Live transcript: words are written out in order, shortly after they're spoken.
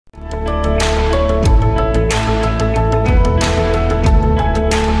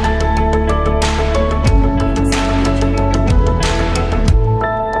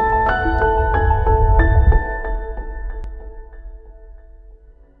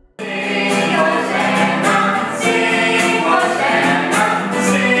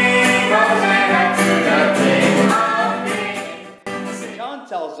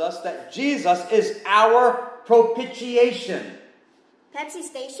Jesus is our propitiation. Pepsi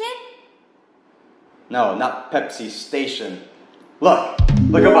Station? No, not Pepsi Station. Look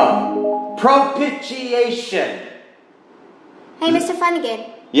above. Propitiation. Hey, Mr.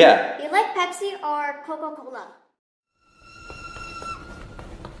 Flanagan. Yeah. You like Pepsi or Coca-Cola?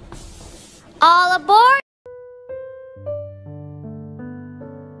 All aboard!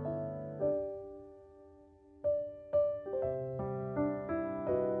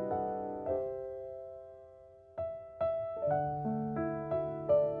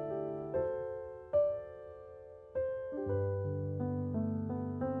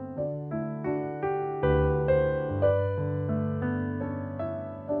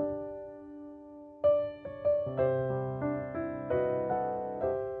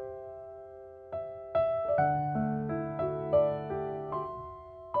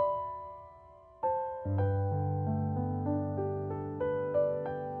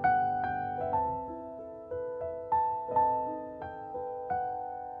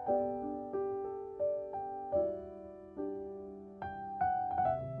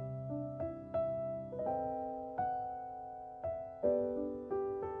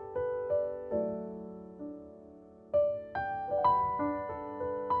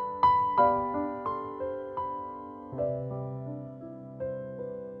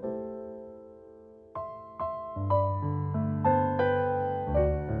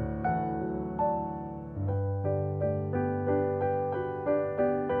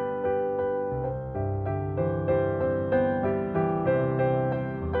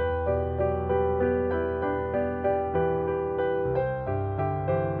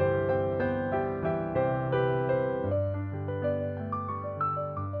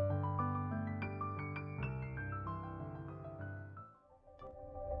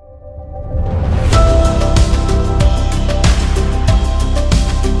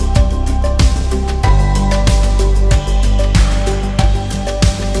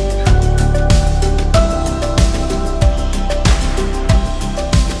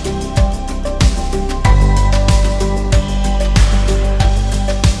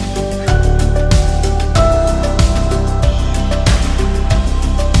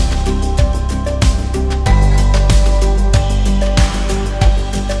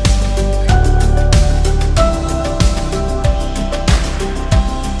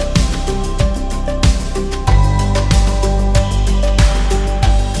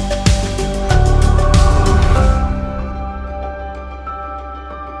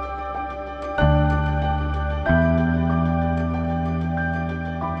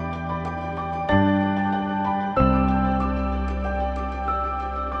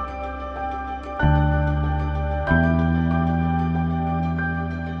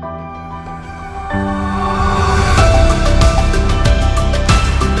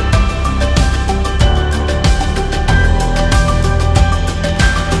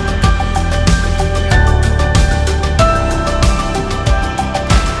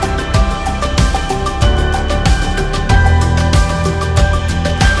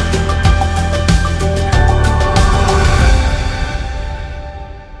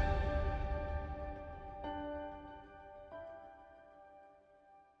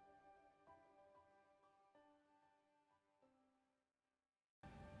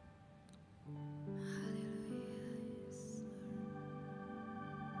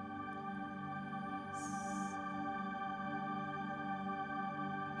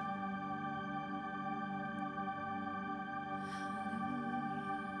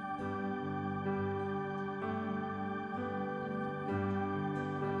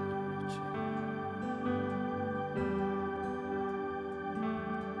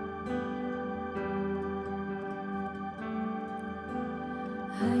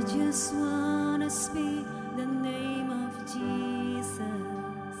 I just wanna speak the name of Jesus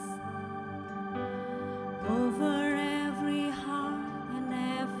over every heart and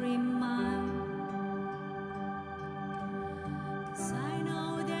every mind, 'cause I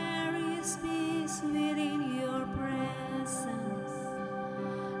know there is peace within your presence.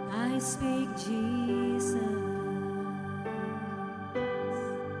 I speak Jesus.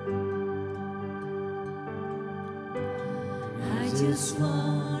 I just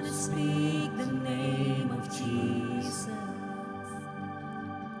want to speak the name of Jesus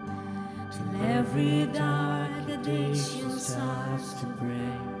till every dark addiction starts to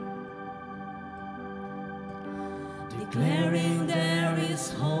break, declaring there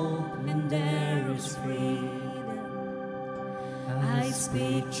is hope and there is freedom. I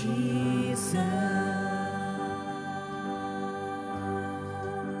speak Jesus.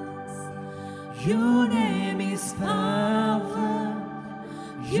 Your name is power.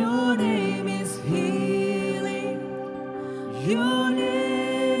 Your name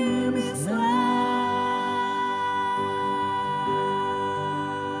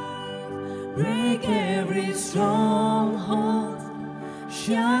every stronghold,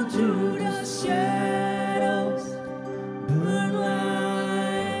 shine through the shadows, burn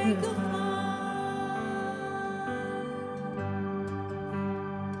like a fire.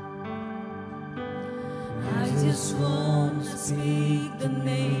 I just want to speak the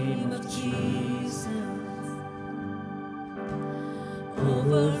name of Jesus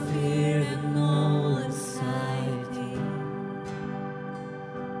over fear and all anxiety,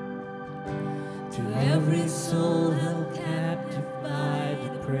 to every soul held captive by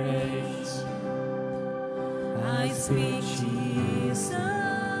depression. I speak Jesus.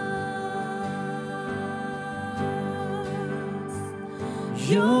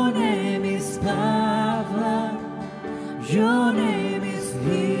 Your name is power. Your name is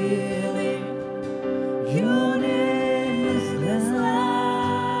healing. Your name is life.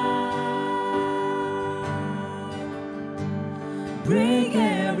 Break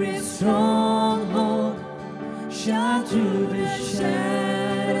every stronghold, shine through the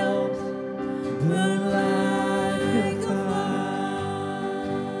shadows, burn like a fire.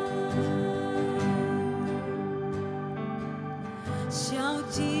 Shout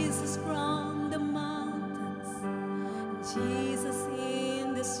Jesus from the mountains, Jesus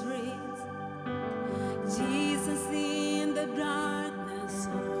in the streets, Jesus in the darkness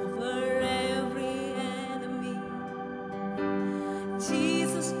over every enemy,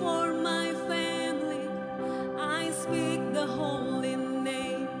 Jesus for my family. I speak the holy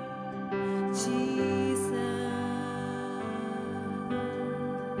name, Jesus.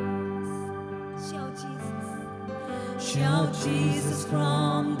 Shout Jesus. Shout Jesus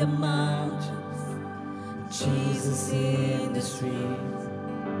from the mountains, Jesus in the streets,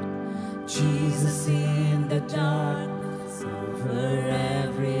 Jesus in the darkness over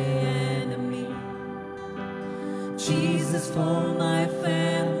every enemy, Jesus for my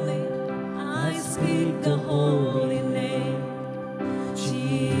family. I speak the holy name,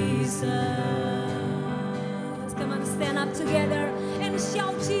 Jesus. Come on, stand up together and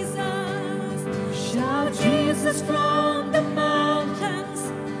shout Jesus. Shout Jesus from the mountains,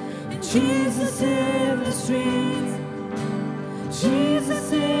 and Jesus in the streets,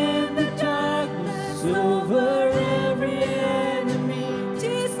 Jesus in the darkness over every enemy,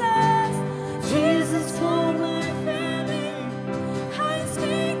 Jesus, Jesus for my family. I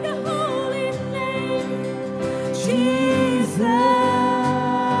speak the holy name, Jesus.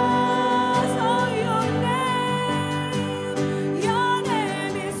 Oh, your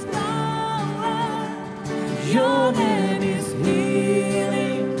name is power, your name is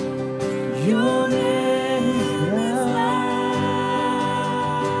healing, your name is life.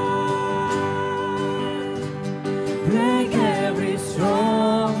 Break every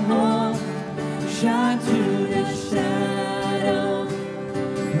stronghold, shine through the shadows,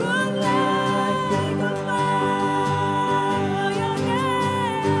 burn like a fire.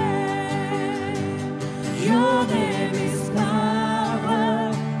 Your name is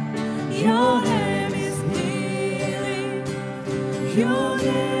power, your name is healing, your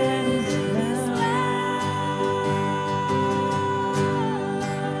name is life.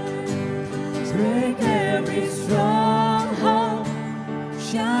 Break every stronghold,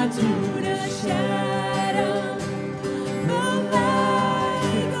 shine through the shadows, burn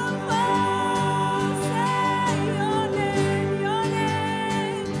like a fire. Say your name, your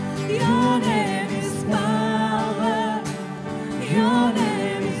name, your name is power, your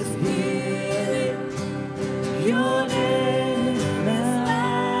name is healing, your name is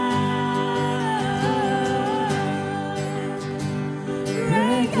life.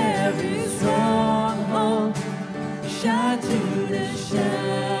 Break every stronghold, shine through the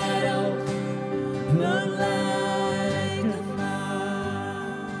shadows, burn like a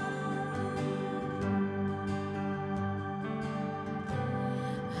fire.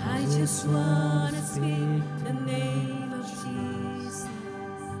 I just wanna speak the name of Jesus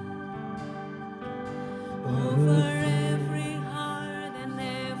over every heart and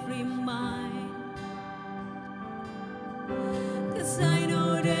every mind, 'cause I know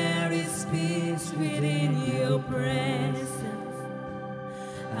there is peace within your presence.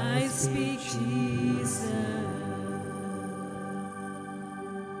 I speak Jesus.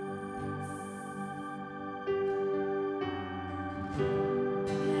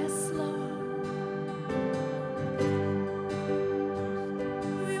 Yes, Lord.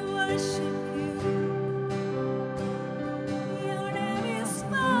 We worship you. Your name is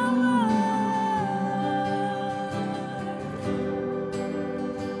power.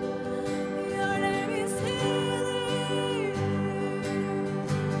 Your name is healing.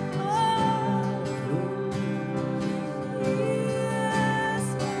 Oh.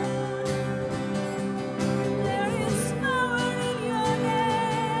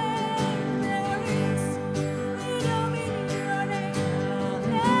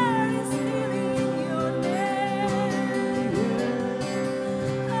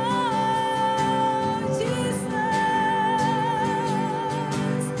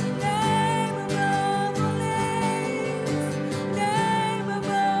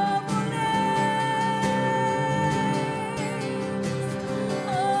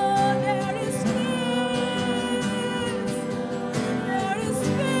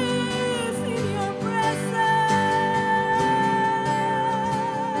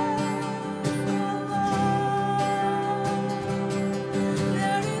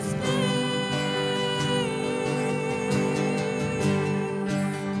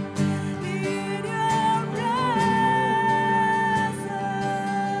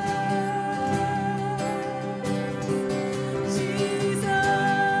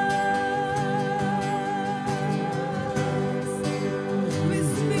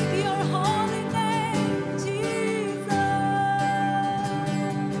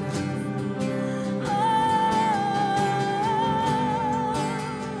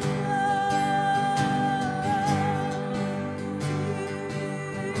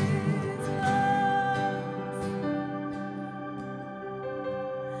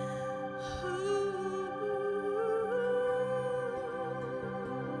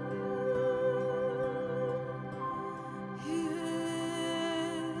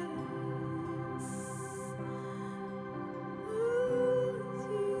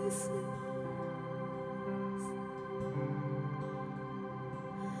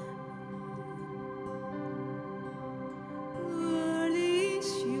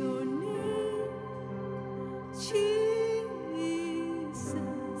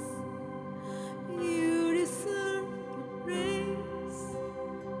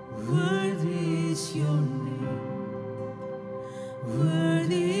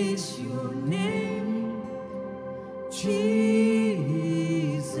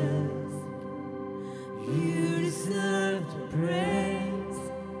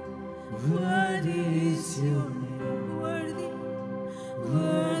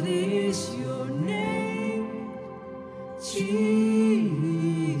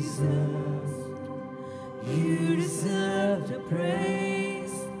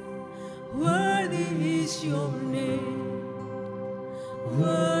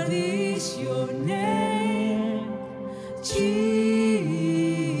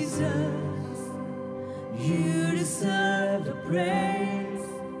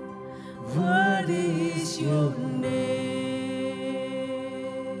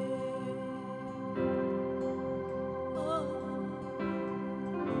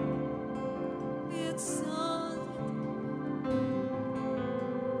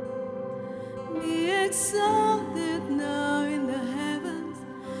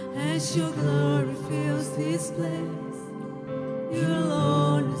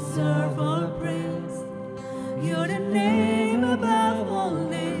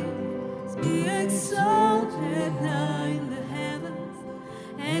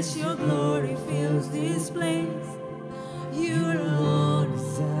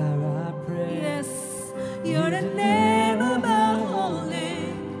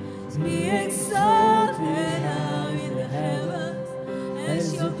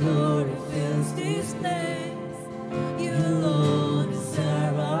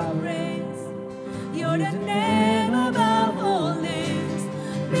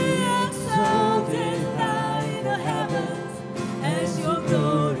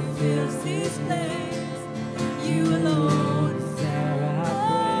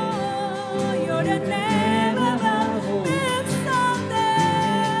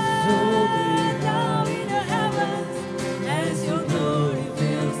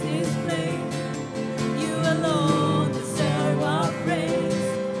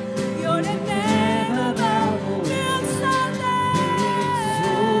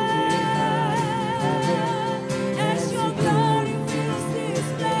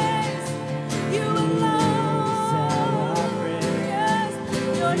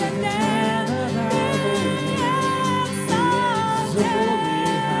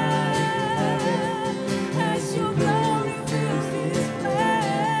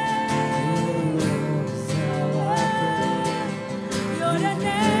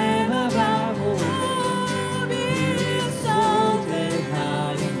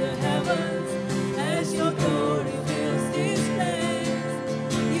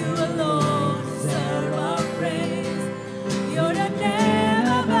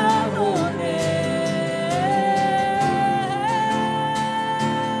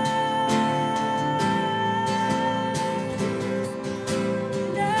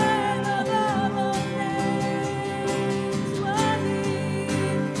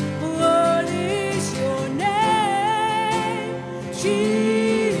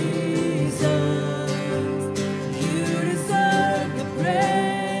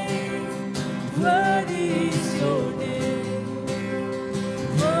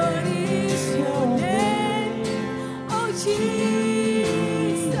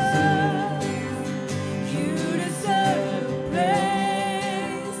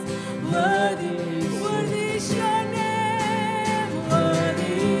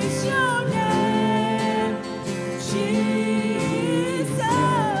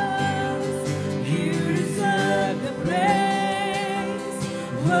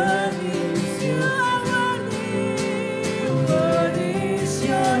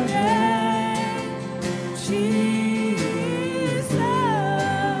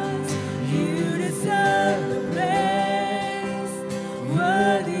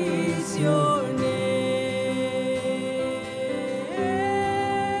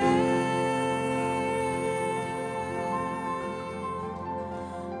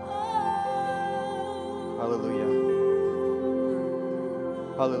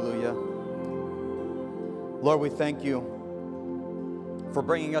 Hallelujah. Lord, we thank you for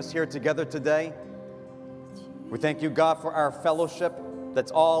bringing us here together today. We thank you, God, for our fellowship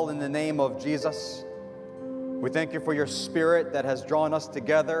that's all in the name of Jesus. We thank you for your Spirit that has drawn us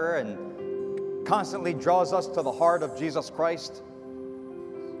together and constantly draws us to the heart of Jesus Christ.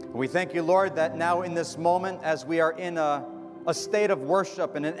 We thank you, Lord, that now in this moment, as we are in a state of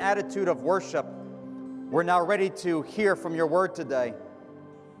worship and an attitude of worship, we're now ready to hear from your word today.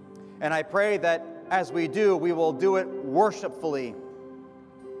 And I pray that as we do, we will do it worshipfully,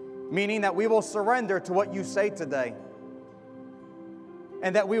 meaning that we will surrender to what you say today,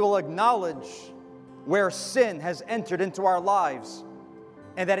 and that we will acknowledge where sin has entered into our lives,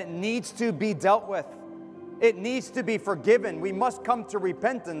 and that it needs to be dealt with. It needs to be forgiven. We must come to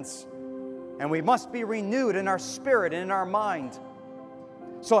repentance, and we must be renewed in our spirit and in our mind.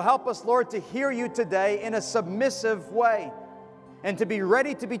 So help us, Lord, to hear you today in a submissive way and to be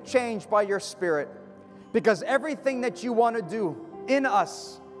ready to be changed by your Spirit, because everything that you want to do in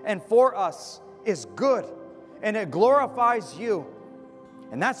us and for us is good, and it glorifies you.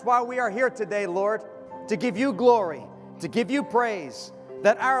 And that's why we are here today, Lord, to give you glory, to give you praise,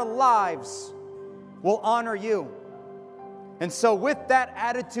 that our lives will honor you. And so with that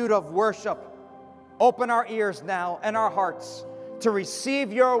attitude of worship, open our ears now and our hearts to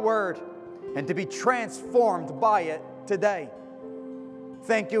receive your word and to be transformed by it today.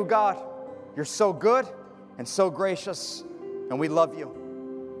 Thank you, God. You're so good and so gracious, and we love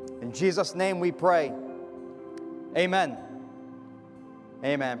you. In Jesus' name we pray. Amen.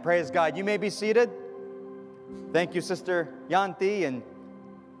 Amen. Praise God. You may be seated. Thank you, Sister Yanti and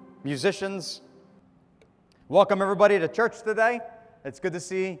musicians. Welcome everybody to church today. It's good to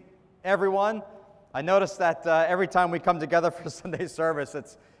see everyone. I noticed that every time we come together for Sunday service,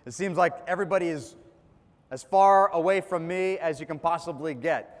 it seems like everybody is as far away from me as you can possibly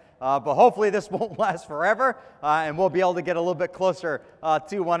get. But hopefully this won't last forever, and we'll be able to get a little bit closer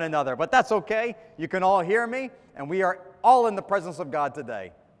to one another. But that's okay. You can all hear me, and we are all in the presence of God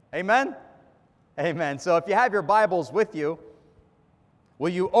today. Amen? Amen. So if you have your Bibles with you, will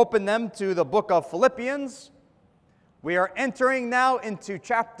you open them to the book of Philippians? We are entering now into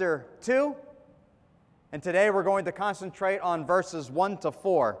chapter 2. And today we're going to concentrate on verses 1 to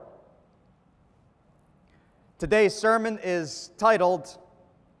 4. Today's sermon is titled,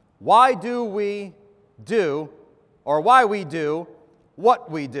 Why we do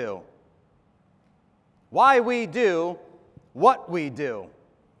what we do. Why we do what we do.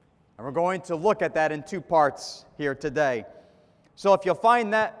 And we're going to look at that in two parts here today. So if you'll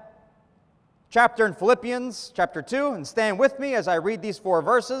find that chapter in Philippians, chapter 2, and stand with me as I read these 4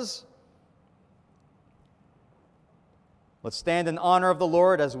 verses. Let's stand in honor of the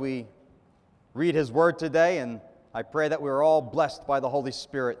Lord as we read His Word today, and I pray that we're all blessed by the Holy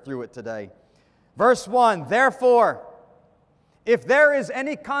Spirit through it today. Verse 1, Therefore, if there is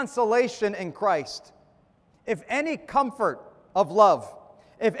any consolation in Christ, if any comfort of love,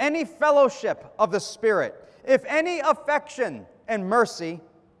 if any fellowship of the Spirit, if any affection and mercy,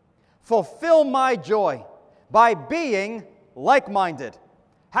 fulfill my joy by being like-minded,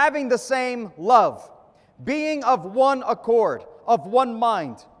 having the same love, being of one accord, of one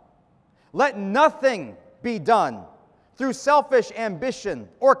mind. Let nothing be done through selfish ambition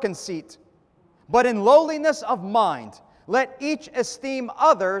or conceit, but in lowliness of mind, let each esteem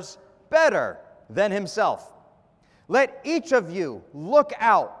others better than himself. Let each of you look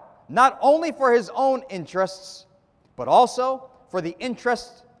out not only for his own interests, but also for the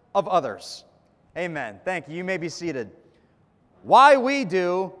interests of others. Amen. Thank you. You may be seated. Why we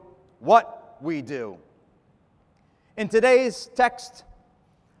do what we do. In today's text,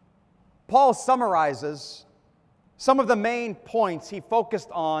 Paul summarizes some of the main points he focused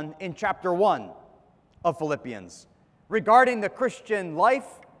on in chapter 1 of Philippians regarding the Christian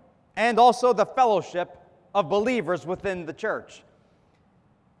life and also the fellowship of believers within the church.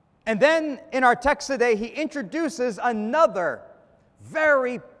 And then in our text today, he introduces another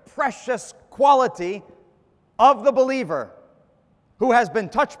very precious quality of the believer who has been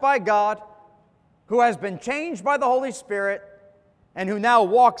touched by God, who has been changed by the Holy Spirit, and who now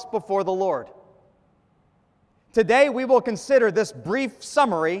walks before the Lord. Today we will consider this brief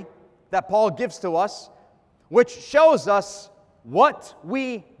summary that Paul gives to us, which shows us what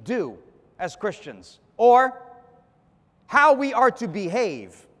we do as Christians, or how we are to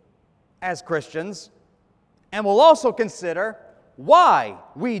behave as Christians, and we'll also consider why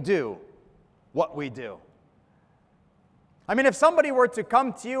we do what we do. I mean, if somebody were to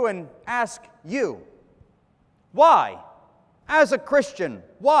come to you and ask you, why, as a Christian,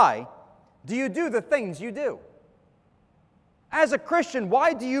 why do you do the things you do? As a Christian,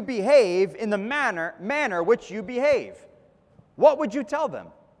 why do you behave in the manner which you behave? What would you tell them?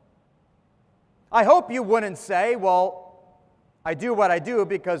 I hope you wouldn't say, well, I do what I do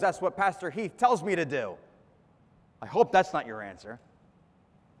because that's what Pastor Heath tells me to do. I hope that's not your answer.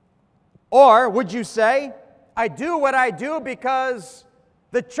 Or would you say, I do what I do because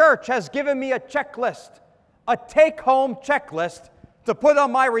The church has given me a checklist, a take-home checklist to put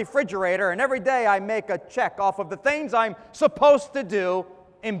on my refrigerator, and every day I make a check off of the things I'm supposed to do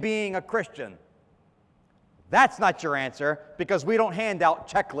in being a Christian. That's not your answer, because we don't hand out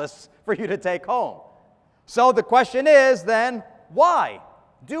checklists for you to take home. So the question is then, why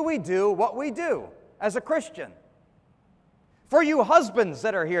do we do what we do as a Christian? For you husbands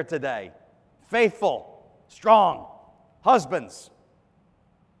that are here today, faithful, strong husbands,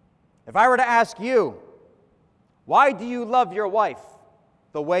 if I were to ask you, why do you love your wife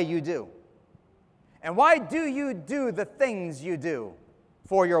the way you do? And why do you do the things you do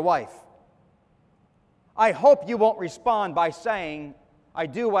for your wife? I hope you won't respond by saying, I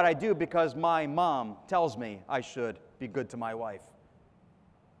do what I do because my mom tells me I should be good to my wife.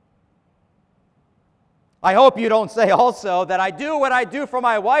 I hope you don't say also that I do what I do for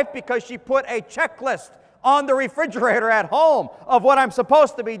my wife because she put a checklist on the refrigerator at home of what I'm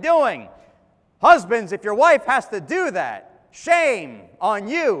supposed to be doing. Husbands, if your wife has to do that, shame on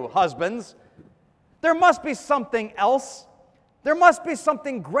you, husbands. There must be something else. There must be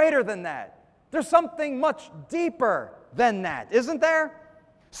something greater than that. There's something much deeper than that, isn't there?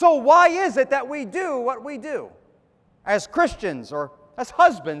 So why is it that we do what we do as Christians or as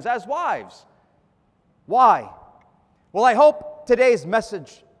husbands, as wives? Why? Well, I hope today's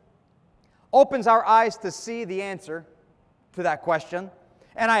message opens our eyes to see the answer to that question.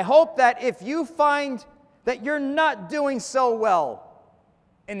 And I hope that if you find that you're not doing so well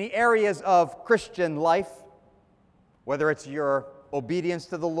in the areas of Christian life, whether it's your obedience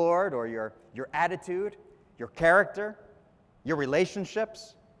to the Lord or your attitude, your character, your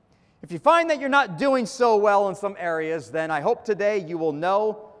relationships, if you find that you're not doing so well in some areas, then I hope today you will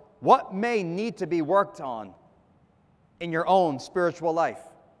know what may need to be worked on in your own spiritual life.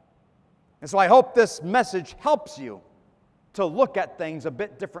 And so I hope this message helps you to look at things a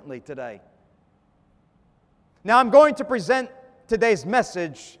bit differently today. Now I'm going to present today's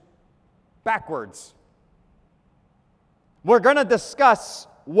message backwards. We're going to discuss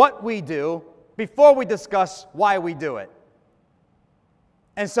what we do before we discuss why we do it.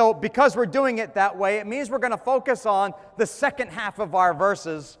 And so because we're doing it that way, it means we're going to focus on the second half of our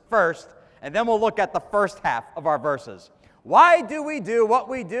verses first, and then we'll look at the first half of our verses. Why do we do what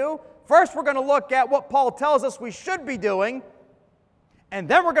we do? First, we're going to look at what Paul tells us we should be doing, and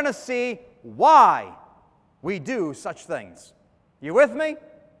then we're going to see why we do such things. You with me?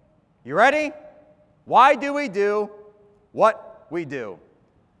 You ready? Why do we do what we do?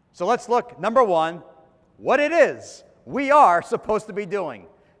 So let's look, number one, what it is we are supposed to be doing.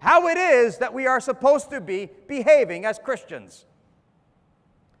 How it is that we are supposed to be behaving as Christians.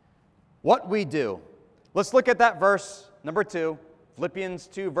 What we do. Let's look at that verse, number 2, Philippians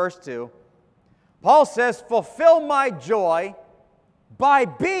 2, verse 2. Paul says, fulfill my joy by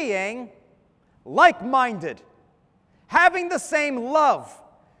being like-minded, having the same love,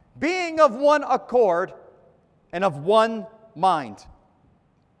 being of one accord and of one mind.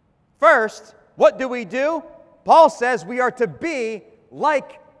 First, what do we do? Paul says we are to be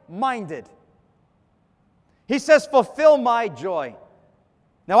like-minded. He says, fulfill my joy.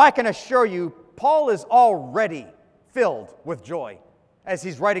 Now I can assure you, Paul is already filled with joy as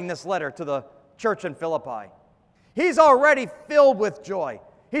he's writing this letter to the church in Philippi. He's already filled with joy.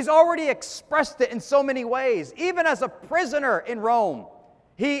 He's already expressed it in so many ways. Even as a prisoner in Rome,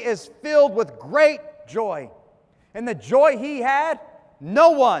 he is filled with great joy. And the joy he had,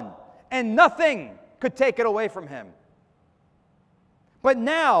 no one and nothing could take it away from him. But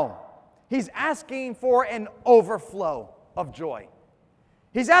now, he's asking for an overflow of joy.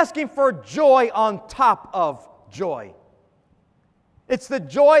 He's asking for joy on top of joy. It's the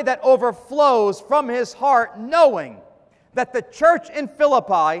joy that overflows from his heart, knowing that the church in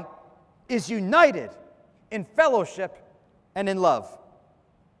Philippi is united in fellowship and in love.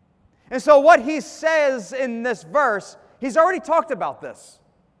 And so what he says in this verse, he's already talked about this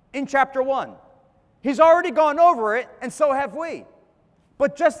in chapter 1. He's already gone over it, and so have we.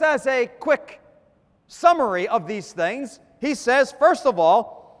 But just as a quick summary of these things, he says, first of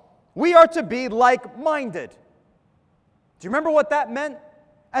all, we are to be like-minded. Do you remember what that meant?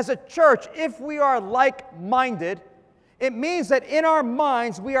 As a church, if we are like-minded, it means that in our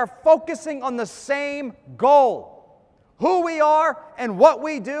minds we are focusing on the same goal. Who we are and what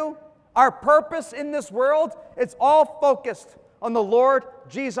we do, our purpose in this world, it's all focused on the Lord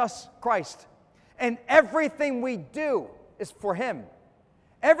Jesus Christ. And everything we do is for Him.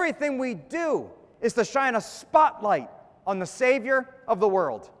 Everything we do is to shine a spotlight on the Savior of the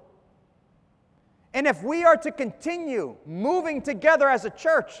world. And if we are to continue moving together as a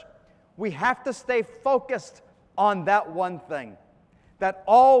church, we have to stay focused on that one thing. that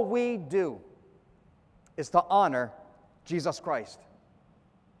all we do is to honor Jesus Christ.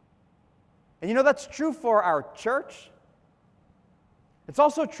 And you know, that's true for our church. It's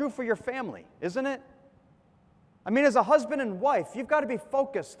also true for your family, isn't it? I mean, as a husband and wife, you've got to be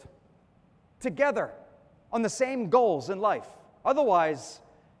focused together on the same goals in life. Otherwise,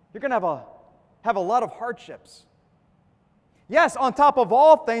 you're going to have a lot of hardships. Yes, on top of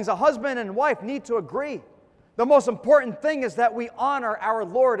all things, a husband and wife need to agree. The most important thing is that we honor our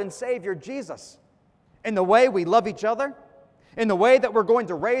Lord and Savior Jesus in the way we love each other, in the way that we're going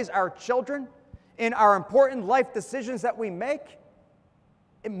to raise our children, in our important life decisions that we make.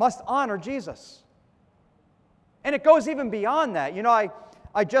 It must honor Jesus. And it goes even beyond that. You know,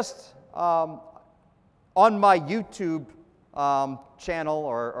 I just, on my YouTube channel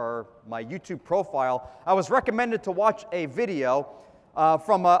or my YouTube profile, I was recommended to watch a video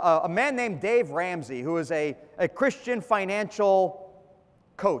from a man named Dave Ramsey, who is a Christian financial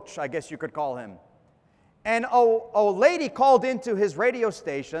coach, I guess you could call him. And a lady called into his radio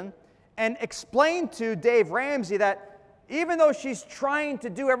station and explained to Dave Ramsey that even though she's trying to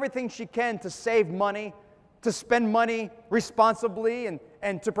do everything she can to save money, to spend money responsibly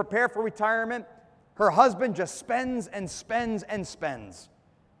and to prepare for retirement, her husband just spends and spends and spends.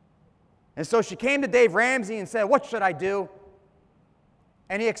 And so she came to Dave Ramsey and said, "What should I do?"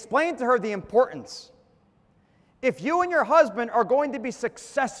 And he explained to her the importance. If you and your husband are going to be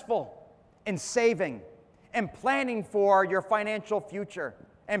successful in saving and planning for your financial future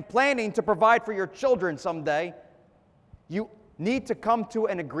and planning to provide for your children someday, you need to come to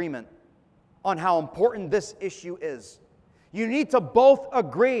an agreement on how important this issue is. You need to both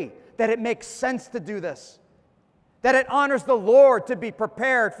agree that it makes sense to do this, that it honors the Lord to be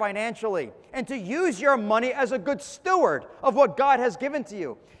prepared financially and to use your money as a good steward of what God has given to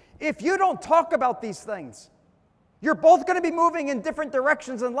you. If you don't talk about these things, you're both going to be moving in different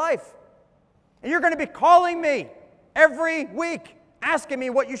directions in life. And you're going to be calling me every week, asking me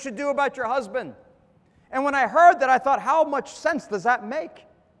what you should do about your husband. And when I heard that, I thought, how much sense does that make?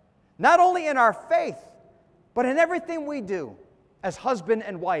 Not only in our faith, but in everything we do as husband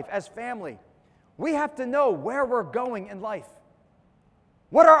and wife, as family. We have to know where we're going in life.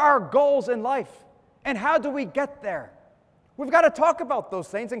 What are our goals in life? And how do we get there? We've got to talk about those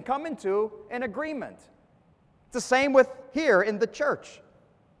things and come into an agreement. It's the same with here in the church.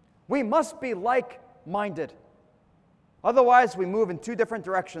 We must be like-minded. Otherwise, we move in two different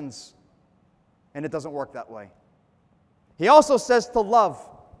directions, and it doesn't work that way. He also says to love.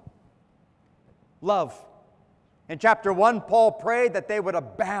 Love. In chapter 1, Paul prayed that they would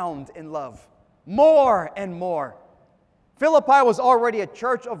abound in love, more and more. Philippi was already a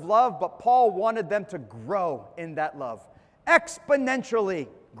church of love, but Paul wanted them to grow in that love, exponentially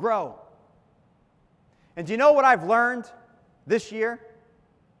grow. And do you know what I've learned this year?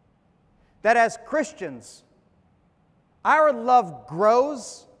 That as Christians, our love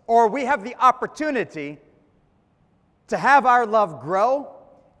grows, or we have the opportunity to have our love grow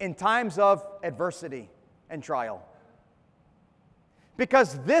in times of adversity and trial.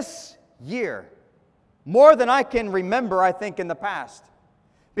 Because this year, more than I can remember, I think, in the past,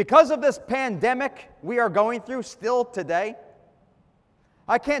 because of this pandemic we are going through still today,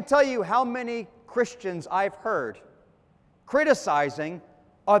 I can't tell you how many Christians I've heard criticizing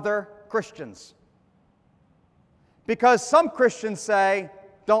other Christians. Because some Christians say,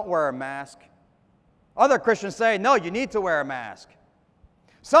 don't wear a mask. Other Christians say, no, you need to wear a mask.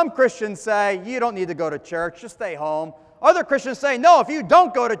 Some Christians say, you don't need to go to church, just stay home. Other Christians say, no, if you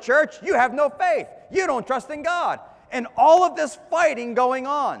don't go to church, you have no faith. You don't trust in God. And all of this fighting going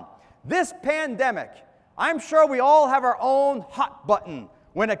on. This pandemic, I'm sure we all have our own hot button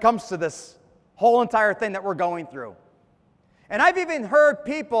when it comes to this whole entire thing that we're going through. And I've even heard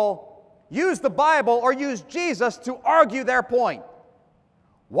people use the Bible or use Jesus to argue their point.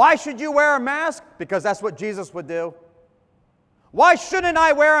 Why should you wear a mask? Because that's what Jesus would do. Why shouldn't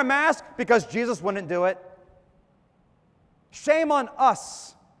I wear a mask? Because Jesus wouldn't do it. Shame on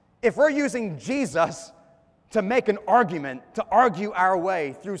us if we're using Jesus to make an argument, to argue our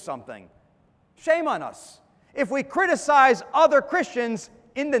way through something. Shame on us if we criticize other Christians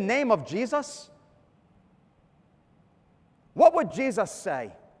in the name of Jesus. What would Jesus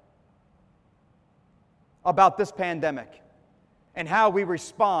say about this pandemic and how we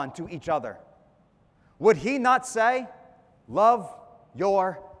respond to each other? Would he not say, love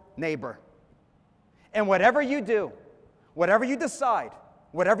your neighbor? And whatever you do, whatever you decide,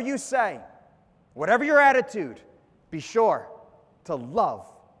 whatever you say, whatever your attitude, be sure to love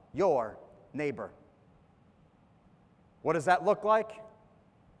your neighbor. What does that look like?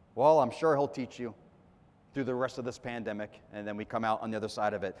 Well, I'm sure he'll teach you. through the rest of this pandemic, and then we come out on the other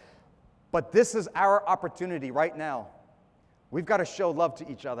side of it. But this is our opportunity right now. We've got to show love to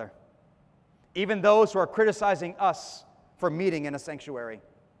each other. Even those who are criticizing us for meeting in a sanctuary.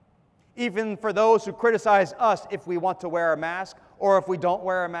 Even for those who criticize us if we want to wear a mask or if we don't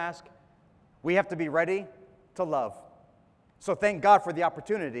wear a mask, we have to be ready to love. So thank God for the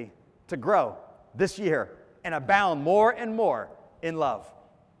opportunity to grow this year and abound more and more in love.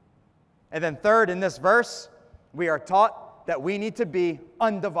 And then third, in this verse, we are taught that we need to be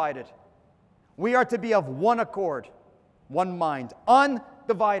undivided. We are to be of one accord, one mind,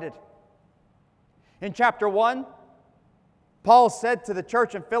 undivided. In chapter 1, Paul said to the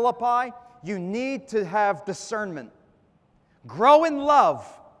church in Philippi, you need to have discernment. Grow in love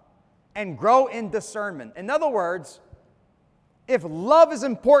and grow in discernment. In other words, if love is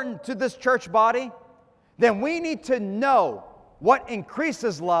important to this church body, then we need to know what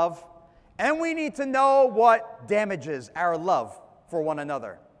increases love, and we need to know what damages our love for one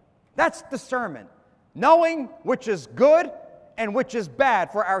another. That's discernment. Knowing which is good and which is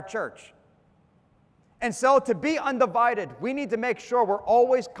bad for our church. And so to be undivided, we need to make sure we're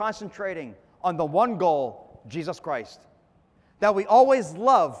always concentrating on the one goal, Jesus Christ. That we always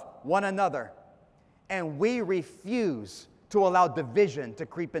love one another, and we refuse to allow division to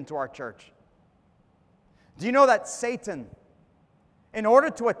creep into our church. Do you know that Satan, in order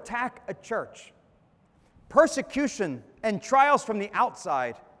to attack a church, persecution and trials from the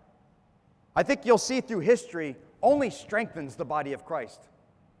outside, I think you'll see through history, only strengthens the body of Christ.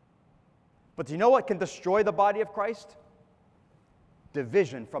 But do you know what can destroy the body of Christ?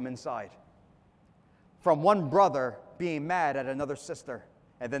 Division from inside. From one brother being mad at another sister,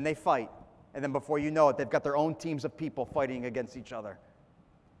 and then they fight, and then before you know it, they've got their own teams of people fighting against each other.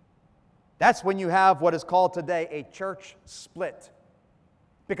 That's when you have what is called today a church split.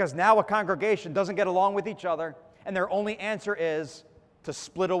 Because now a congregation doesn't get along with each other, and their only answer is to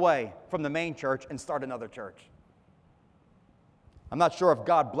split away from the main church and start another church. I'm not sure if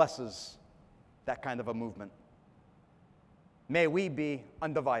God blesses that kind of a movement. May we be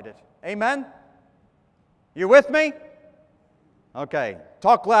undivided. Amen? You with me? Okay,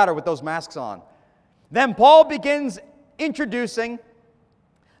 talk louder with those masks on. Then Paul begins introducing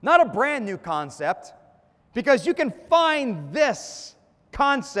not a brand new concept, because you can find this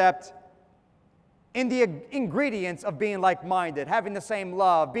concept in the ingredients of being like-minded, having the same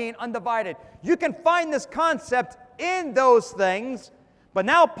love, being undivided. You can find this concept in those things, but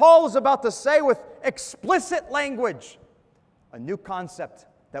now Paul is about to say with explicit language a new concept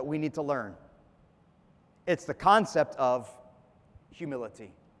that we need to learn. It's the concept of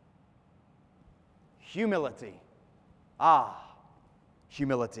humility. Humility.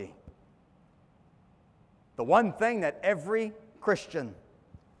 Humility. The one thing that every Christian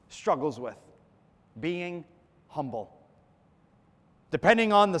struggles with, being humble.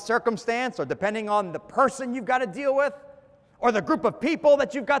 Depending on the circumstance, or depending on the person you've got to deal with, or the group of people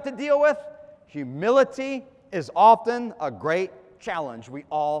that you've got to deal with, humility is often a great challenge we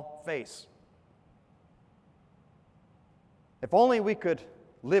all face. If only we could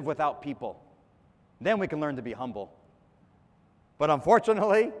live without people, then we can learn to be humble. But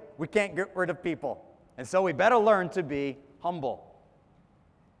unfortunately, we can't get rid of people. And so we better learn to be humble.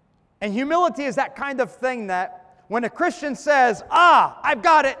 And humility is that kind of thing that when a Christian says, I've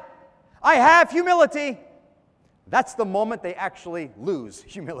got it, I have humility, that's the moment they actually lose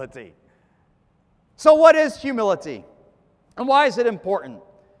humility. So what is humility? And why is it important?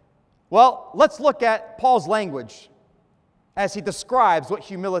 Well, let's look at Paul's language as he describes what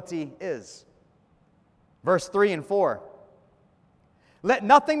humility is. Verse 3 and 4. Let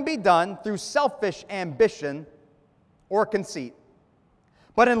nothing be done through selfish ambition or conceit,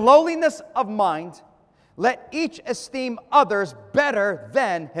 but in lowliness of mind, let each esteem others better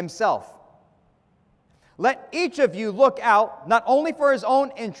than himself. Let each of you look out not only for his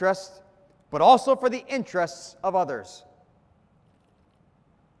own interests, but also for the interests of others.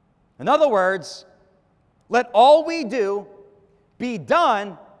 In other words, let all we do be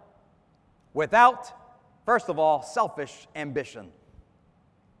done without, first of all, selfish ambition.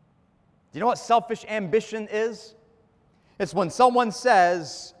 Do you know what selfish ambition is? It's when someone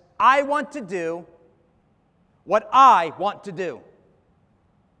says, I want to do what I want to do.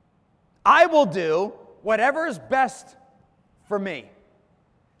 I will do whatever is best for me.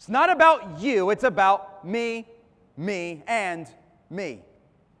 It's not about you, it's about me, and me.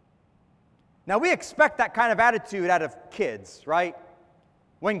 Now, we expect that kind of attitude out of kids, right?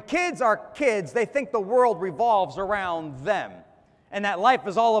 When kids are kids, they think the world revolves around them, and that life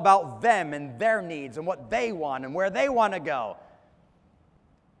is all about them and their needs and what they want and where they want to go.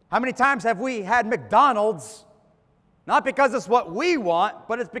 How many times have we had McDonald's, not because it's what we want,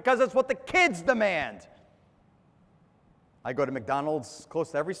 but it's because it's what the kids demand? I go to McDonald's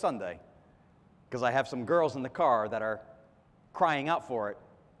close to every Sunday because I have some girls in the car that are crying out for it.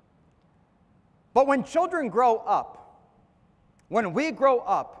 But when children grow up, when we grow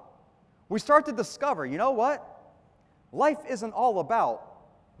up, we start to discover, you know what? Life isn't all about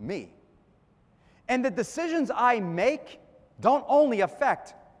me. And the decisions I make don't only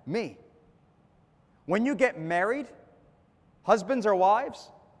affect me. When you get married, husbands or wives,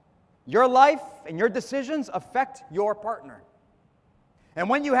 your life and your decisions affect your partner. And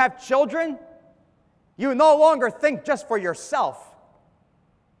when you have children, you no longer think just for yourself.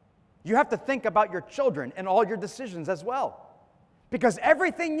 You have to think about your children and all your decisions as well. Because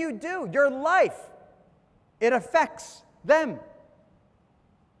everything you do, your life, it affects them.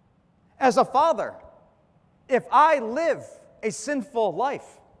 As a father, if I live a sinful life,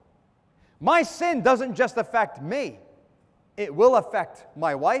 my sin doesn't just affect me. It will affect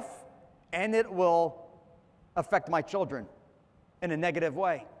my wife, and it will affect my children in a negative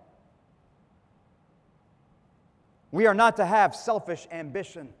way. We are not to have selfish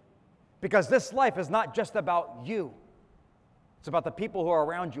ambition, because this life is not just about you. It's about the people who are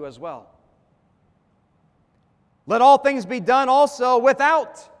around you as well. Let all things be done also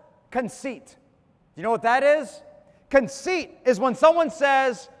without conceit. You know what that is? Conceit is when someone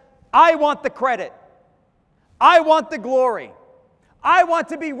says, I want the credit. I want the glory. I want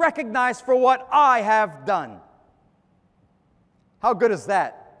to be recognized for what I have done. How good is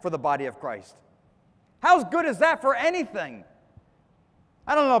that for the body of Christ? How good is that for anything?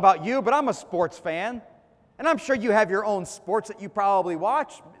 I don't know about you, but I'm a sports fan. And I'm sure you have your own sports that you probably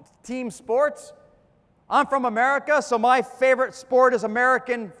watch, team sports. I'm from America, so my favorite sport is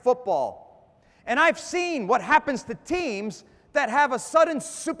American football. And I've seen what happens to teams that have a sudden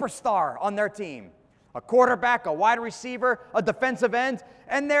superstar on their team. A quarterback, a wide receiver, a defensive end,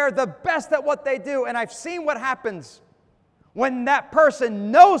 and they're the best at what they do. And I've seen what happens when that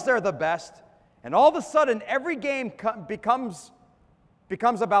person knows they're the best, and all of a sudden every game becomes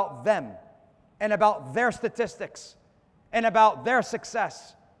about them and about their statistics and about their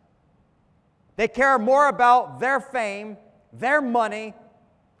success. They care more about their fame, their money.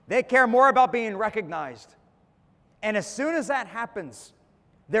 They care more about being recognized. And as soon as that happens,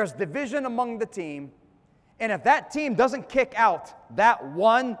 there's division among the team. And if that team doesn't kick out that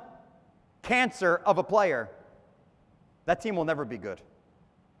one cancer of a player, that team will never be good.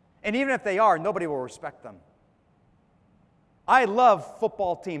 And even if they are, nobody will respect them. I love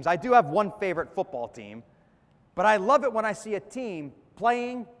football teams. I do have one favorite football team, but I love it when I see a team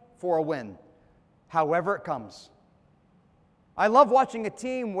playing for a win, however it comes. I love watching a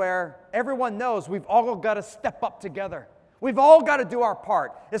team where everyone knows we've all got to step up together. We've all got to do our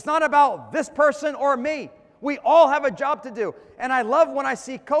part. It's not about this person or me. We all have a job to do. And I love when I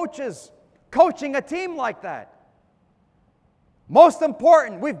see coaches coaching a team like that. Most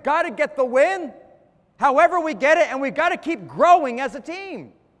important, we've got to get the win, however we get it, and we've got to keep growing as a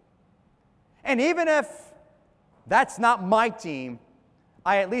team. And even if that's not my team,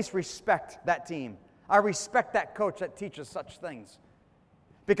 I at least respect that team. I respect that coach that teaches such things.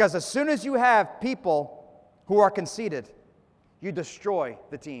 Because as soon as you have people who are conceited, you destroy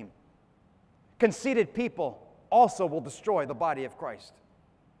the team. Conceited people also will destroy the body of Christ.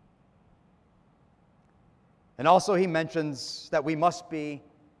 And also he mentions that we must be,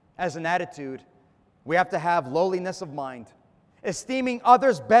 as an attitude, we have to have lowliness of mind, esteeming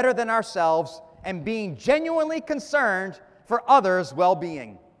others better than ourselves, and being genuinely concerned for others'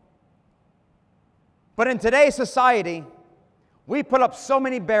 well-being. But in today's society, we put up so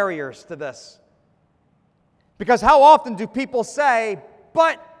many barriers to this. Because how often do people say,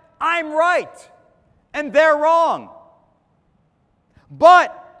 but I'm right, and they're wrong.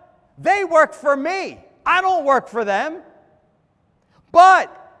 But they work for me. I don't work for them.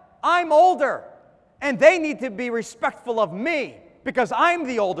 But I'm older, and they need to be respectful of me because I'm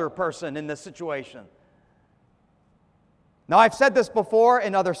the older person in this situation. Now, I've said this before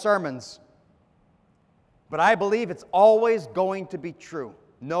in other sermons, but I believe it's always going to be true,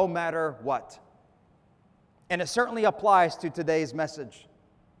 no matter what. And it certainly applies to today's message.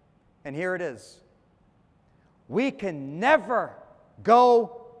 And here it is. We can never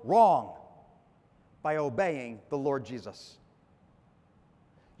go wrong by obeying the Lord Jesus.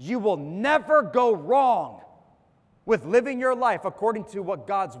 You will never go wrong with living your life according to what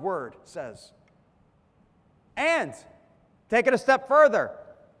God's Word says. And, take it a step further,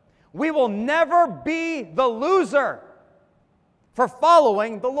 we will never be the loser for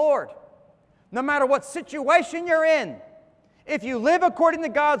following the Lord. No matter what situation you're in, If you live according to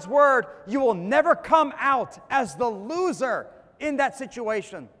God's word, you will never come out as the loser in that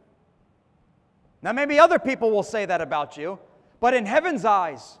situation. Now, maybe other people will say that about you, but in heaven's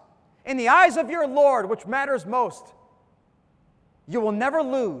eyes, in the eyes of your Lord, which matters most, you will never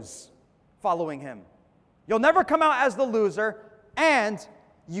lose following him. You'll never come out as the loser, and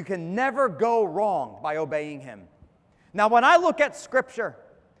you can never go wrong by obeying him. Now, when I look at Scripture,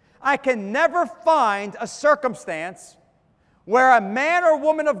 I can never find a circumstance where a man or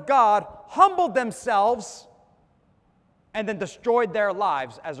woman of God humbled themselves and then destroyed their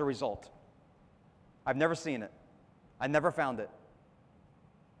lives as a result. I've never seen it. I never found it.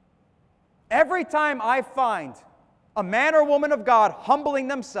 Every time I find a man or woman of God humbling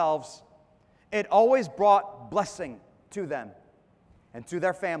themselves, it always brought blessing to them and to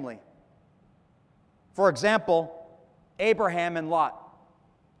their family. For example, Abraham and Lot.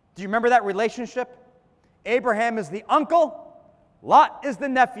 Do you remember that relationship? Abraham is the uncle, Lot is the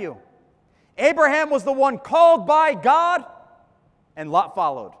nephew. Abraham was the one called by God, and Lot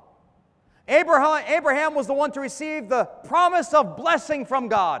followed. Abraham was the one to receive the promise of blessing from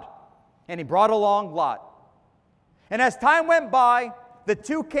God, and he brought along Lot. And as time went by, the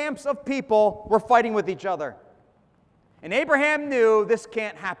two camps of people were fighting with each other. And Abraham knew this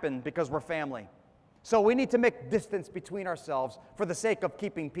can't happen because we're family. So we need to make distance between ourselves for the sake of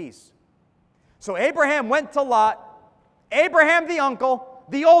keeping peace. So Abraham went to Lot. Abraham, the uncle,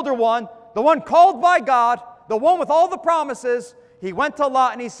 the older one, the one called by God, the one with all the promises, he went to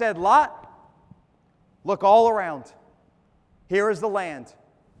Lot and he said, Lot, look all around. Here is the land.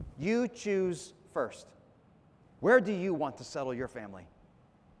 You choose first. Where do you want to settle your family?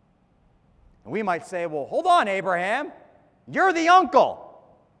 And we might say, well, hold on, Abraham. You're the uncle.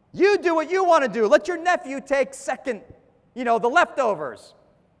 You do what you want to do. Let your nephew take second, the leftovers.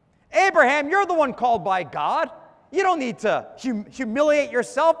 Abraham, you're the one called by God. You don't need to humiliate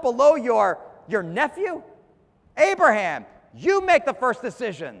yourself below your nephew. Abraham, you make the first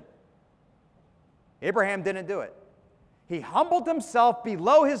decision. Abraham didn't do it. He humbled himself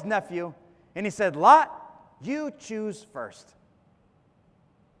below his nephew, and he said, Lot, you choose first.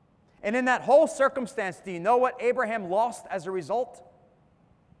 And in that whole circumstance, do you know what Abraham lost as a result?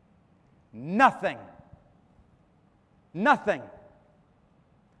 Nothing. Nothing.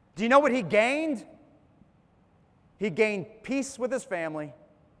 Do you know what he gained? He gained peace with his family.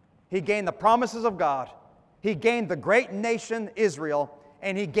 He gained the promises of God. He gained the great nation Israel.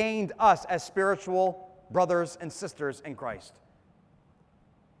 And he gained us as spiritual brothers and sisters in Christ.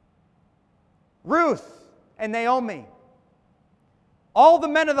 Ruth and Naomi. All the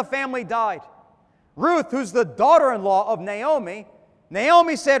men of the family died. Ruth, who's the daughter-in-law of Naomi,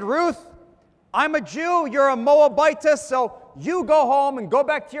 Naomi said, Ruth, I'm a Jew, you're a Moabitess, so you go home and go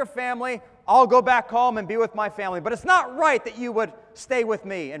back to your family. I'll go back home and be with my family. But it's not right that you would stay with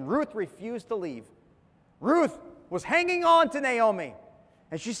me. And Ruth refused to leave. Ruth was hanging on to Naomi.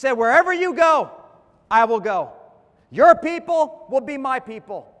 And she said, wherever you go, I will go. Your people will be my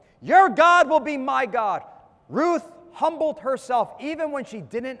people. Your God will be my God. Ruth humbled herself even when she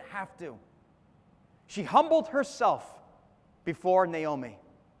didn't have to. She humbled herself before Naomi.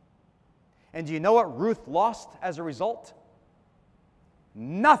 And do you know what Ruth lost as a result?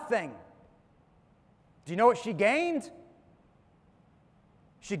 Nothing. Do you know what she gained?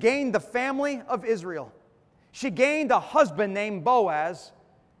 She gained the family of Israel. She gained a husband named Boaz,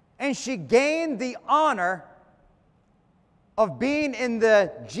 and she gained the honor of being in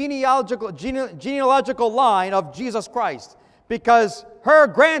the genealogical line of Jesus Christ, because her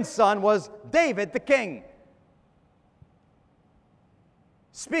grandson was David the king.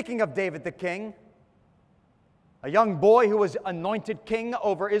 Speaking of David the king, a young boy who was anointed king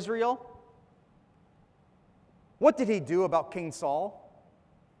over Israel, what did he do about King Saul,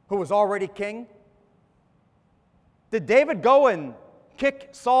 who was already king? Did David go and kick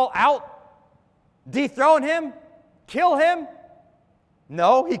Saul out, dethrone him, kill him?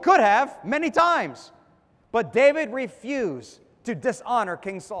 No, he could have many times. But David refused to dishonor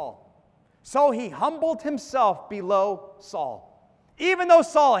King Saul. So he humbled himself below Saul. Even though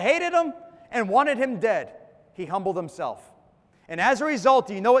Saul hated him and wanted him dead, he humbled himself. And as a result,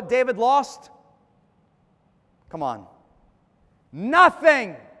 do you know what David lost? Come on.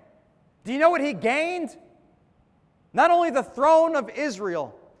 Nothing. Do you know what he gained? Not only the throne of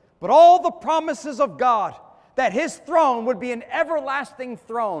Israel, but all the promises of God, that his throne would be an everlasting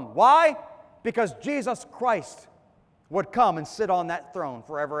throne. Why? Because Jesus Christ would come and sit on that throne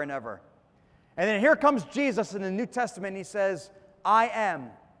forever and ever. And then here comes Jesus in the New Testament, and he says, I am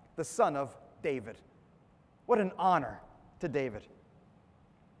the son of David. What an honor to David.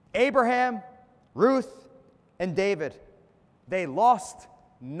 Abraham, Ruth, and David. They lost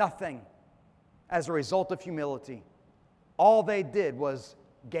nothing as a result of humility. All they did was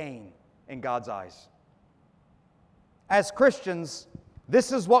gain in God's eyes. As Christians,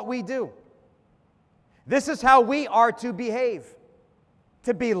 this is what we do. This is how we are to behave.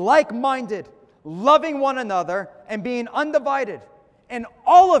 To be like-minded, loving one another, and being undivided. And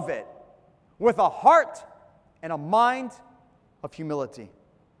all of it with a heart and a mind of humility.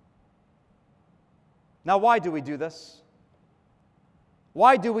 Now, why do we do this?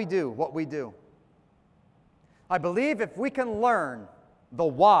 Why do we do what we do? I believe if we can learn the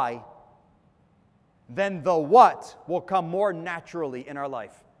why, then the what will come more naturally in our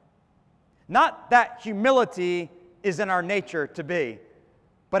life. Not that humility is in our nature to be,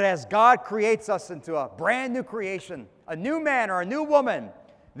 but as God creates us into a brand new creation, a new man or a new woman,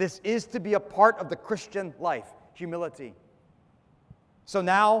 this is to be a part of the Christian life, humility. So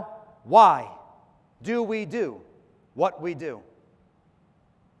now, why do we do what we do?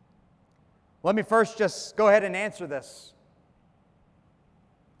 Let me first just go ahead and answer this.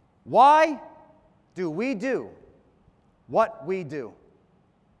 Why do we do what we do?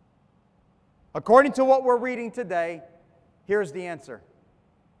 According to what we're reading today, here's the answer.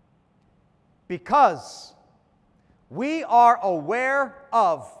 Because we are aware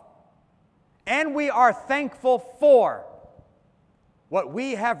of and we are thankful for what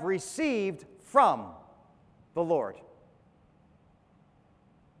we have received from the Lord.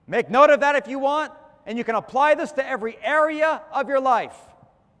 Make note of that if you want, and you can apply this to every area of your life.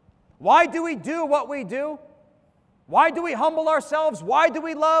 Why do we do what we do? Why do we humble ourselves? Why do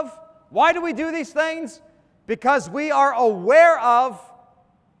we love? Why do we do these things? Because we are aware of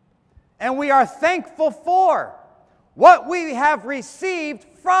and we are thankful for what we have received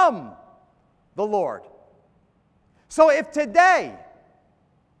from the Lord. So if today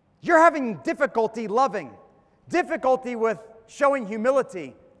you're having difficulty loving, difficulty with showing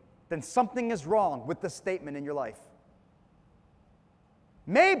humility, then something is wrong with this statement in your life.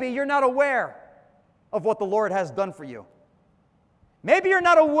 Maybe you're not aware of what the Lord has done for you. Maybe you're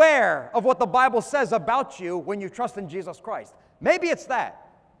not aware of what the Bible says about you when you trust in Jesus Christ. Maybe it's that.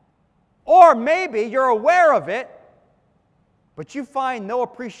 Or maybe you're aware of it, but you find no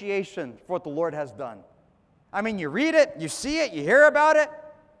appreciation for what the Lord has done. I mean, you read it, you see it, you hear about it,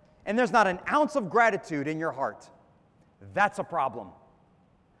 and there's not an ounce of gratitude in your heart. That's a problem.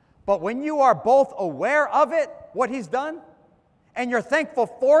 But when you are both aware of it, what He's done, and you're thankful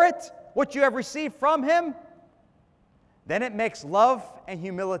for it, what you have received from Him, then it makes love and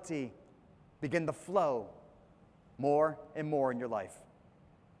humility begin to flow more and more in your life.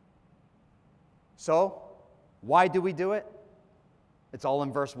 So, why do we do it? It's all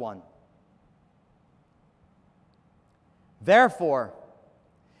in verse 1. Therefore,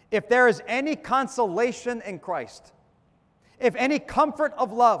 if there is any consolation in Christ, if any comfort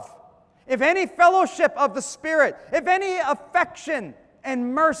of love, if any fellowship of the Spirit, if any affection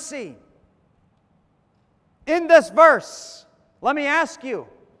and mercy, in this verse, let me ask you,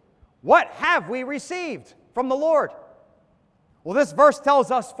 what have we received from the Lord? Well, this verse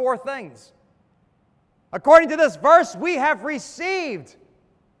tells us 4 things. According to this verse, we have received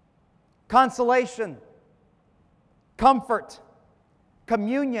consolation, comfort,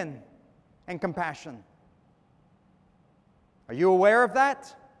 communion, and compassion. Are you aware of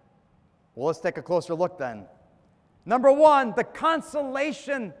that? Well, let's take a closer look then. Number 1, the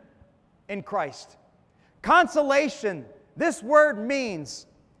consolation in Christ. Consolation, this word means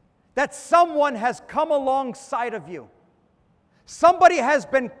that someone has come alongside of you. Somebody has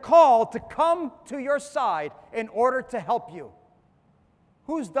been called to come to your side in order to help you.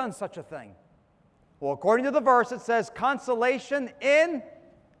 Who's done such a thing? Well, according to the verse, it says consolation in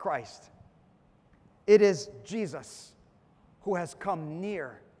Christ. It is Jesus who has come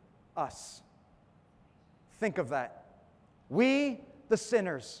near us. Think of that. We, the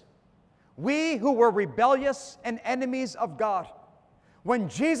sinners, we who were rebellious and enemies of God, when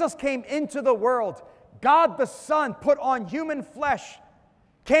Jesus came into the world, God the Son put on human flesh,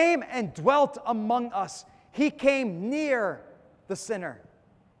 came and dwelt among us. He came near the sinner.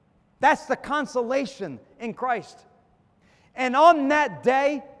 That's the consolation in Christ. And on that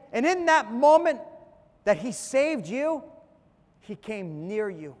day, and in that moment that He saved you, He came near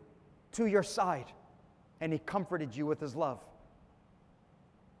you, to your side, and He comforted you with His love.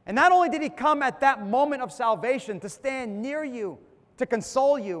 And not only did He come at that moment of salvation to stand near you, to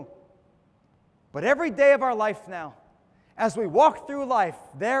console you, but every day of our life now, as we walk through life,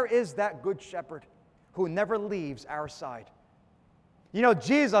 there is that good shepherd who never leaves our side. You know,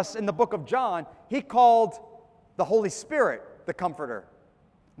 Jesus in the book of John, He called the Holy Spirit the Comforter,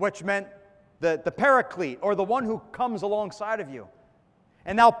 which meant the paraclete, or the one who comes alongside of you.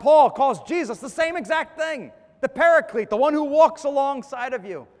 And now Paul calls Jesus the same exact thing, the paraclete, the one who walks alongside of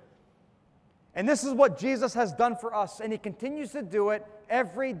you. And this is what Jesus has done for us, and he continues to do it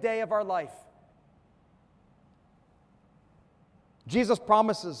every day of our life. Jesus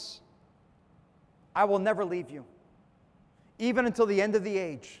promises, I will never leave you. Even until the end of the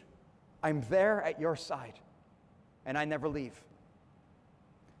age, I'm there at your side, and I never leave.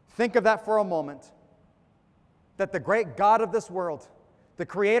 Think of that for a moment, that the great God of this world, the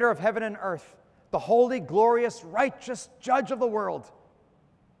creator of heaven and earth, the holy, glorious, righteous judge of the world,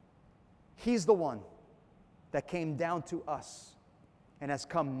 he's the one that came down to us and has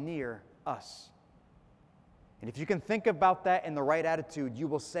come near us. And if you can think about that in the right attitude, you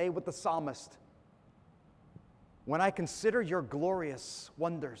will say with the psalmist, when I consider your glorious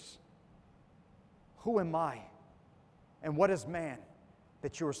wonders, who am I and what is man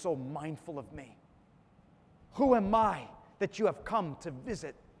that you are so mindful of me? Who am I that you have come to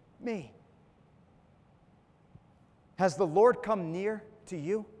visit me? Has the Lord come near to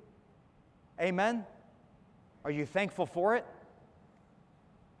you? Amen? Are you thankful for it?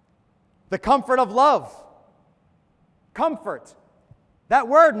 The comfort of love. Comfort. That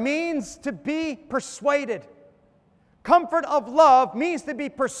word means to be persuaded. Comfort of love means to be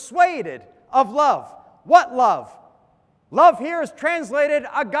persuaded of love. What love? Love here is translated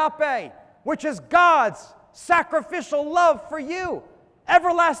agape, which is God's sacrificial love for you,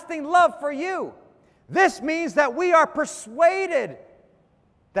 everlasting love for you. This means that we are persuaded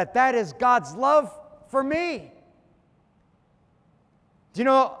that that is God's love for me. Do you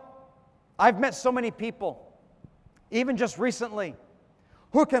know, I've met so many people, even just recently,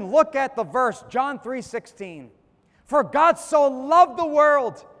 who can look at the verse, John 3:16. For God so loved the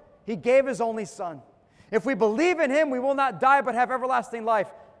world, he gave his only son. If we believe in him, we will not die but have everlasting life.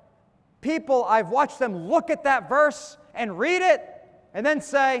 People, I've watched them look at that verse and read it and then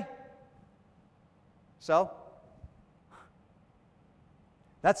say, so?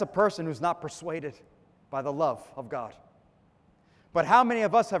 That's a person who's not persuaded by the love of God. But how many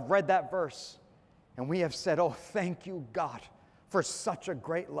of us have read that verse and we have said, oh, thank you, God, for such a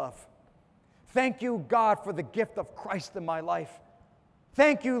great love. Thank you, God, for the gift of Christ in my life.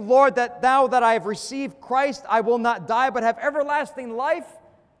 Thank you, Lord, that now that I have received Christ, I will not die but have everlasting life.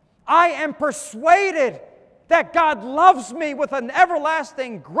 I am persuaded that God loves me with an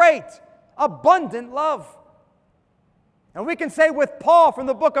everlasting, great, abundant love. And we can say with Paul from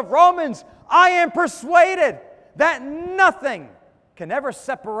the book of Romans, I am persuaded that nothing can ever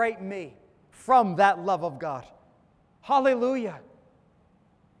separate me from that love of God. Hallelujah.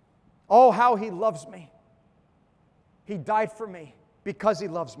 Oh, how he loves me. He died for me because he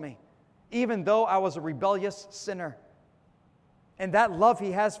loves me, even though I was a rebellious sinner. And that love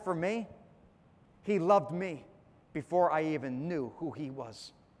he has for me, he loved me before I even knew who he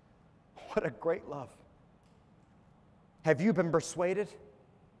was. What a great love. Have you been persuaded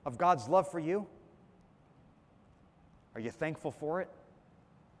of God's love for you? Are you thankful for it?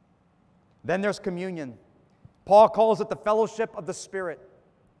 Then there's communion. Paul calls it the fellowship of the Spirit.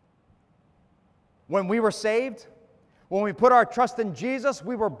 When we were saved, when we put our trust in Jesus,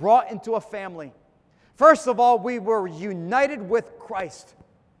 we were brought into a family. First of all, we were united with Christ.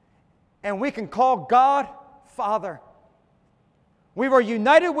 And we can call God Father. We were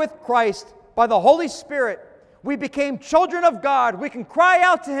united with Christ by the Holy Spirit. We became children of God. We can cry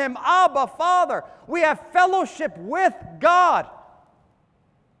out to him, Abba, Father. We have fellowship with God.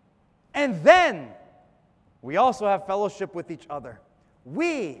 And then we also have fellowship with each other.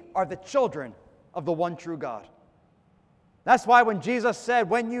 We are the children of the one true God. That's why when Jesus said,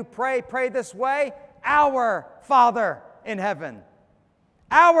 when you pray, pray this way, our Father in heaven.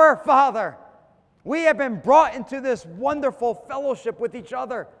 Our Father. We have been brought into this wonderful fellowship with each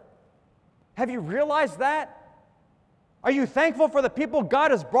other. Have you realized that? Are you thankful for the people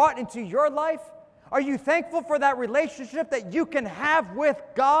God has brought into your life? Are you thankful for that relationship that you can have with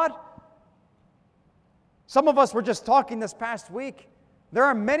God? Some of us were just talking this past week. There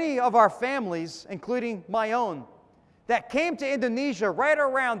are many of our families, including my own, that came to Indonesia right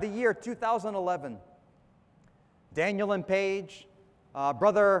around the year 2011. Daniel and Paige,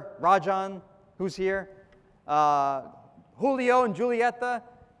 Brother Rajan, who's here, Julio and Julieta.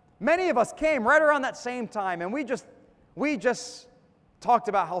 Many of us came right around that same time, and we just talked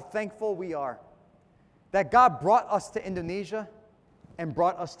about how thankful we are that God brought us to Indonesia and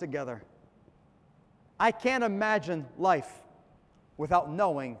brought us together. I can't imagine life without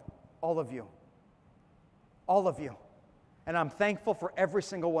knowing all of you. All of you. And I'm thankful for every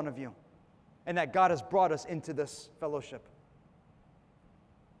single one of you, and that God has brought us into this fellowship.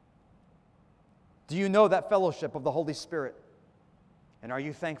 Do you know that fellowship of the Holy Spirit? And are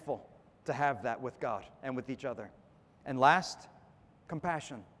you thankful to have that with God and with each other? And last,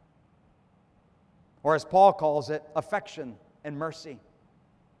 compassion. Or as Paul calls it, affection and mercy.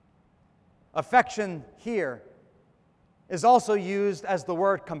 Affection here is also used as the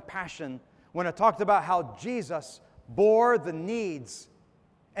word compassion when it talked about how Jesus bore the needs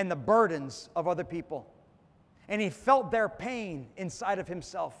and the burdens of other people. And he felt their pain inside of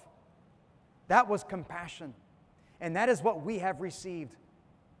himself. That was compassion. And that is what we have received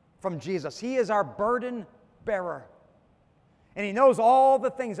from Jesus. He is our burden bearer. And he knows all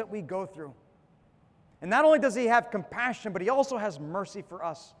the things that we go through. And not only does he have compassion, but he also has mercy for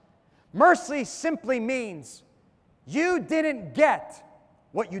us. Mercy simply means you didn't get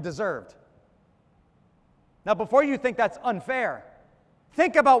what you deserved. Now, before you think that's unfair,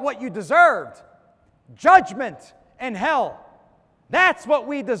 think about what you deserved. Judgment and hell. That's what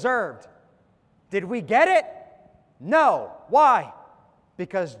we deserved. Did we get it? No. Why?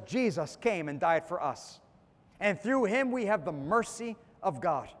 Because Jesus came and died for us. And through him we have the mercy of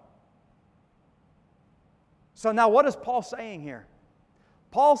God. So now what is Paul saying here?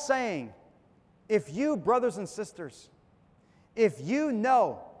 Paul's saying, if you, brothers and sisters, if you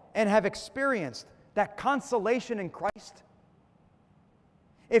know and have experienced that consolation in Christ,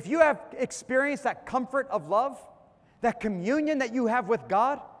 if you have experienced that comfort of love, that communion that you have with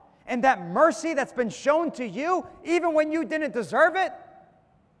God, and that mercy that's been shown to you, even when you didn't deserve it,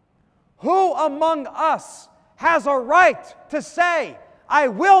 who among us has a right to say, I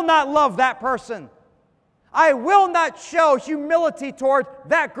will not love that person? I will not show humility toward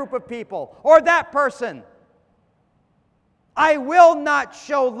that group of people or that person. I will not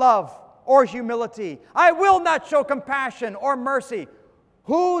show love or humility. I will not show compassion or mercy.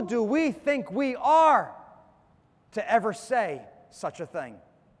 Who do we think we are to ever say such a thing?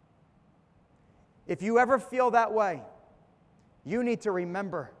 If you ever feel that way, you need to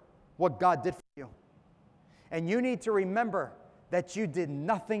remember what God did for you. And you need to remember that you did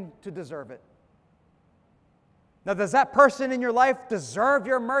nothing to deserve it. Now, does that person in your life deserve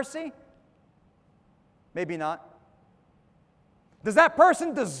your mercy? Maybe not. Does that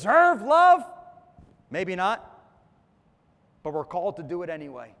person deserve love? Maybe not. But we're called to do it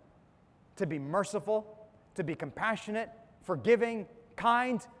anyway. To be merciful, to be compassionate, forgiving,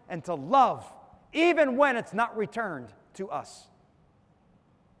 kind, and to love, even when it's not returned to us.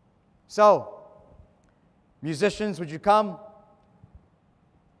 So, musicians, would you come?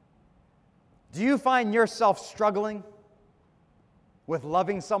 Do you find yourself struggling with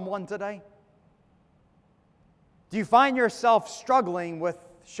loving someone today? Do you find yourself struggling with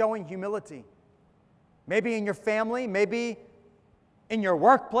showing humility? Maybe in your family, maybe in your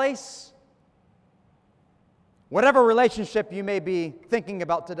workplace, whatever relationship you may be thinking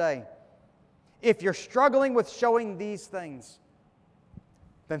about today. If you're struggling with showing these things,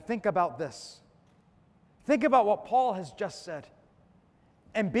 then think about this. Think about what Paul has just said.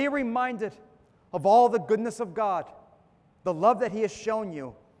 And be reminded of all the goodness of God, the love that he has shown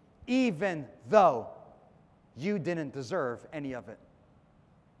you, even though you didn't deserve any of it.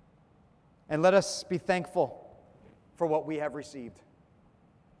 And let us be thankful for what we have received.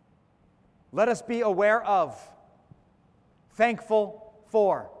 Let us be aware of, thankful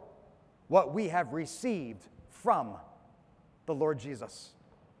for what we have received from the Lord Jesus.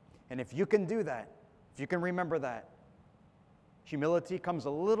 And if you can do that, if you can remember that, humility comes a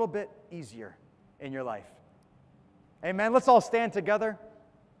little bit easier in your life. Amen. Let's all stand together.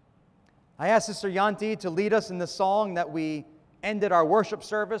 I asked Sister Yanti to lead us in the song that we ended our worship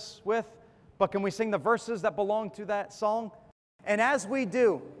service with, but can we sing the verses that belong to that song? And as we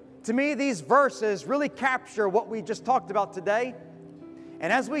do, to me, these verses really capture what we just talked about today.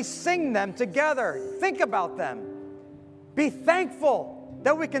 And as we sing them together, think about them. Be thankful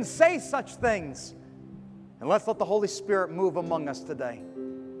that we can say such things. And let's let the Holy Spirit move among us today.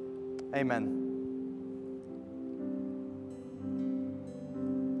 Amen.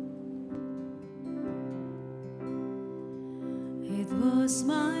 It was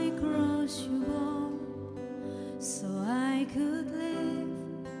my cross you bore, so I could live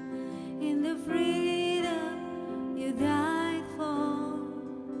in the freedom you died for.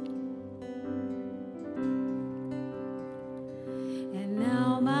 And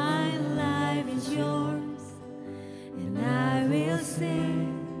now my life is yours, and I will sing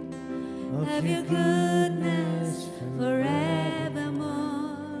of your goodness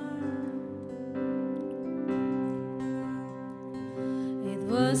forevermore. It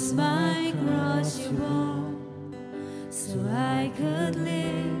was my cross you bore, so I could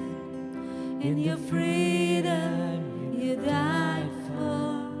live in your freedom you died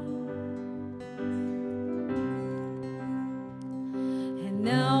for.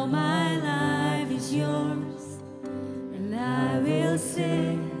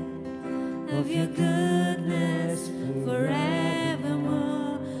 sing of your goodness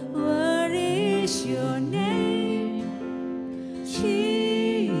forevermore. Worthy is your name, Jesus.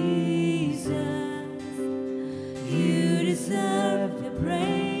 You deserve the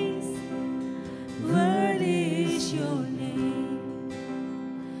praise. Worthy is your name.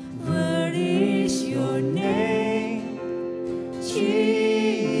 Worthy is your name, Jesus.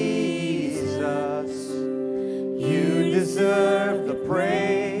 You deserve the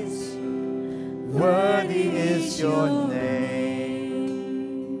praise. Worthy is your name.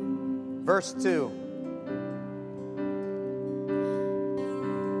 Verse 2.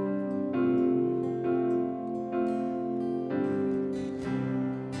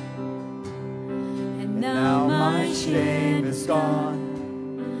 And now my shame is gone.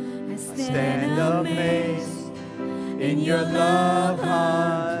 I Stand amazed in your love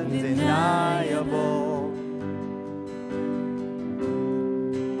undeniable.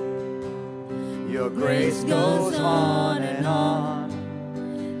 Your grace goes on, and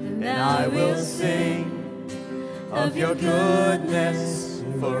I will sing of your goodness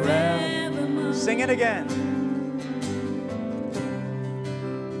forever. Sing it again.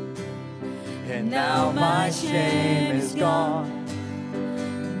 And now my shame is gone.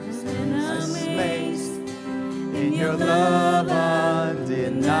 Amazed in your love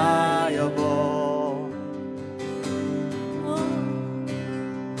undeniable.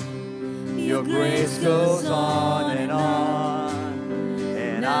 Your grace goes on, and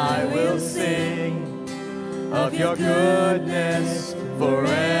I will sing of your goodness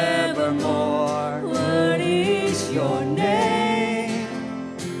forevermore. Worthy is your name,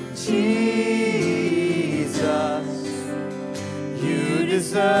 Jesus. You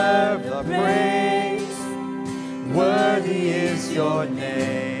deserve the praise. Worthy is your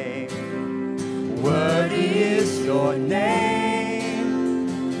name. Worthy is your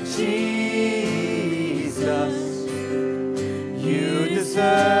name, Jesus. You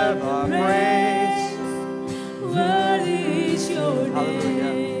deserve our praise. Worthy is your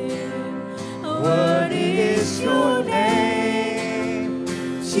name. Worthy is your name,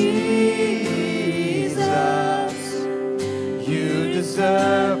 Jesus. You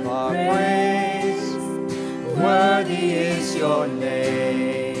deserve our praise. Worthy is your name.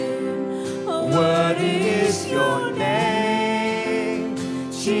 Worthy is your name,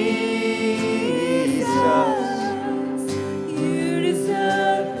 Jesus. You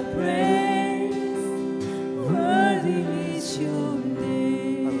deserve the praise. Worthy is your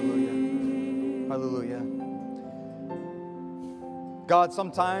name. Hallelujah. God,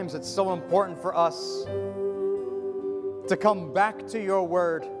 sometimes it's so important for us to come back to your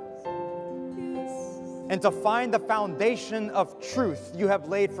word and to find the foundation of truth you have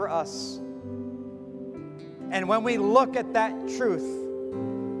laid for us. And when we look at that truth,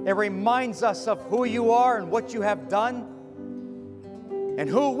 it reminds us of who you are and what you have done and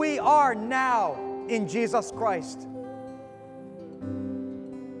who we are now in Jesus Christ.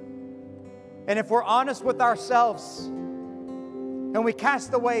 And if we're honest with ourselves and we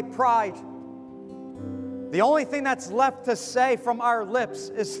cast away pride, the only thing that's left to say from our lips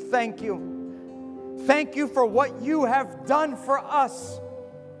is thank you. Thank you for what you have done for us.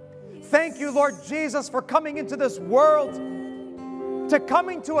 Thank you, Lord Jesus, for coming into this world, to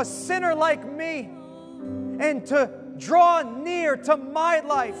coming to a sinner like me, and to draw near to my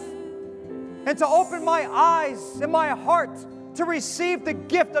life, and to open my eyes and my heart to receive the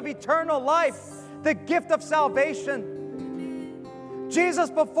gift of eternal life, the gift of salvation.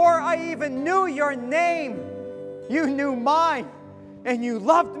 Jesus, before I even knew your name, you knew mine, and you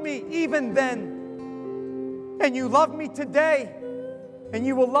loved me even then. And you love me today, and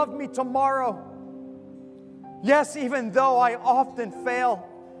you will love me tomorrow. Yes, even though I often fail,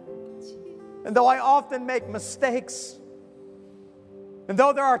 and though I often make mistakes, and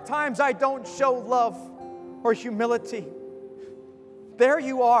though there are times I don't show love or humility, there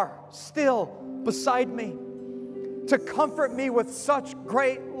you are, still beside me, to comfort me with such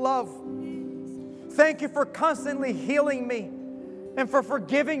great love. Thank you for constantly healing me, and for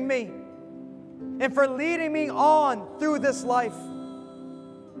forgiving me, and for leading me on through this life.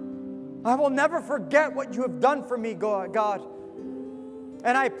 I will never forget what you have done for me, God.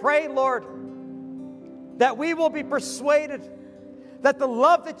 And I pray, Lord, that we will be persuaded that the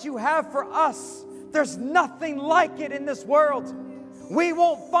love that you have for us, there's nothing like it in this world. We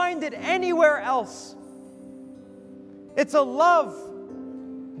won't find it anywhere else. It's a love,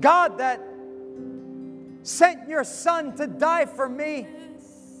 God, that sent your Son to die for me.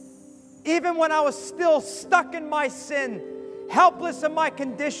 Even when I was still stuck in my sin, helpless in my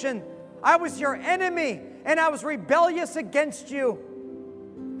condition, I was your enemy and I was rebellious against you.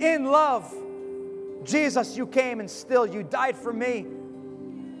 In love, Jesus, you came and still you died for me.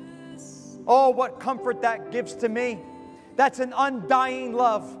 Oh, what comfort that gives to me. That's an undying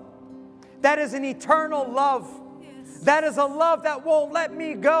love. That is an eternal love. That is a love that won't let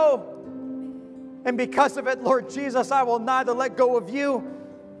me go. And because of it, Lord Jesus, I will neither let go of you.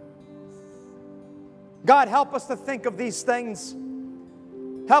 God, help us to think of these things.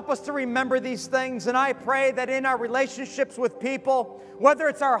 Help us to remember these things. And I pray that in our relationships with people, whether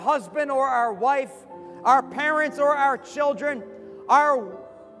it's our husband or our wife, our parents or our children, our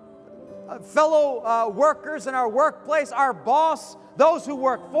fellow workers in our workplace, our boss, those who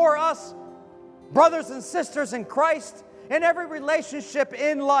work for us, brothers and sisters in Christ, in every relationship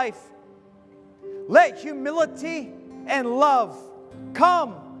in life, let humility and love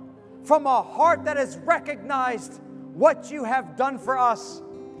come from a heart that has recognized what you have done for us,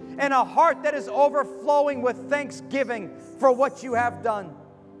 and a heart that is overflowing with thanksgiving for what you have done.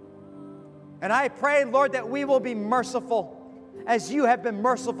 And I pray, Lord, that we will be merciful as you have been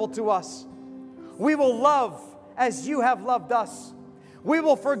merciful to us. We will love as you have loved us. We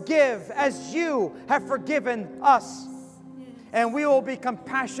will forgive as you have forgiven us. And we will be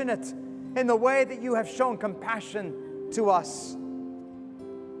compassionate in the way that you have shown compassion to us.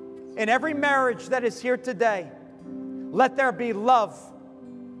 In every marriage that is here today, let there be love,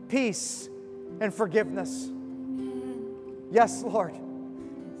 peace, and forgiveness. Yes, Lord.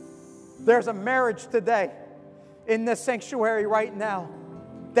 There's a marriage today in this sanctuary right now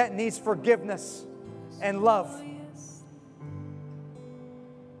that needs forgiveness and love.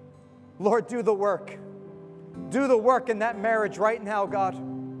 Lord, do the work. Do the work in that marriage right now, God.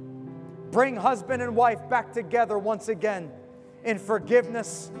 Bring husband and wife back together once again in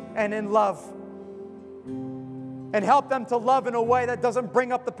forgiveness and in love. And help them to love in a way that doesn't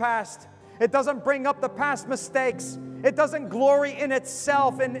bring up the past. It doesn't bring up the past mistakes. It doesn't glory in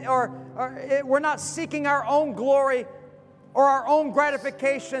itself, we're not seeking our own glory or our own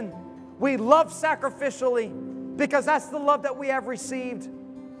gratification. We love sacrificially because that's the love that we have received.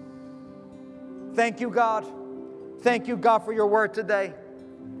 Thank you, God. Thank you, God, for your word today.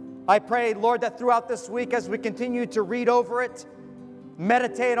 I pray, Lord, that throughout this week as we continue to read over it,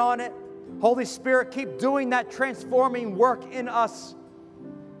 meditate on it, Holy Spirit, keep doing that transforming work in us,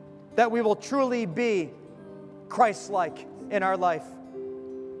 that we will truly be Christ-like in our life.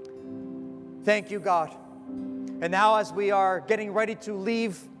 Thank you, God. And now as we are getting ready to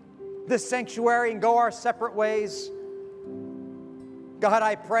leave this sanctuary and go our separate ways, God,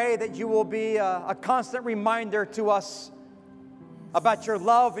 I pray that you will be a constant reminder to us about your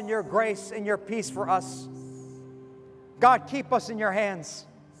love and your grace and your peace for us. God, keep us in your hands.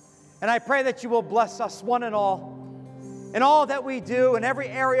 And I pray that you will bless us one and all. In all that we do, in every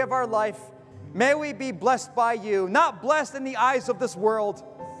area of our life, may we be blessed by you. Not blessed in the eyes of this world,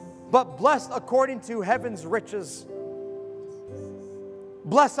 but blessed according to heaven's riches.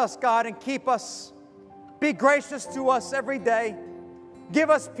 Bless us, God, and keep us. Be gracious to us every day. Give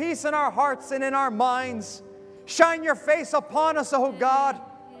us peace in our hearts and in our minds. Shine your face upon us, O God.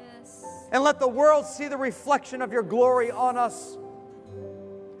 Yes. And let the world see the reflection of your glory on us.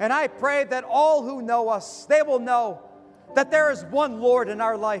 And I pray that all who know us, they will know that there is one Lord in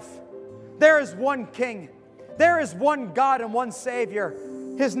our life. There is one King. There is one God and one Savior.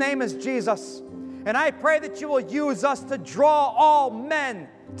 His name is Jesus. And I pray that you will use us to draw all men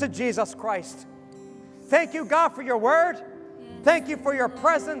to Jesus Christ. Thank you, God, for your word. Thank you for your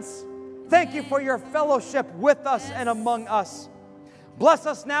presence. Thank you for your fellowship with us and among us. Bless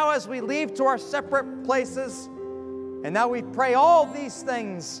us now as we leave to our separate places. And now we pray all these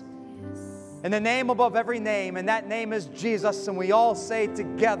things in the name above every name, and that name is Jesus. And we all say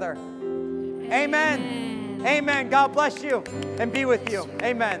together, Amen. Amen. God bless you and be with you.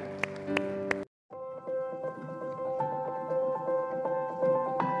 Amen.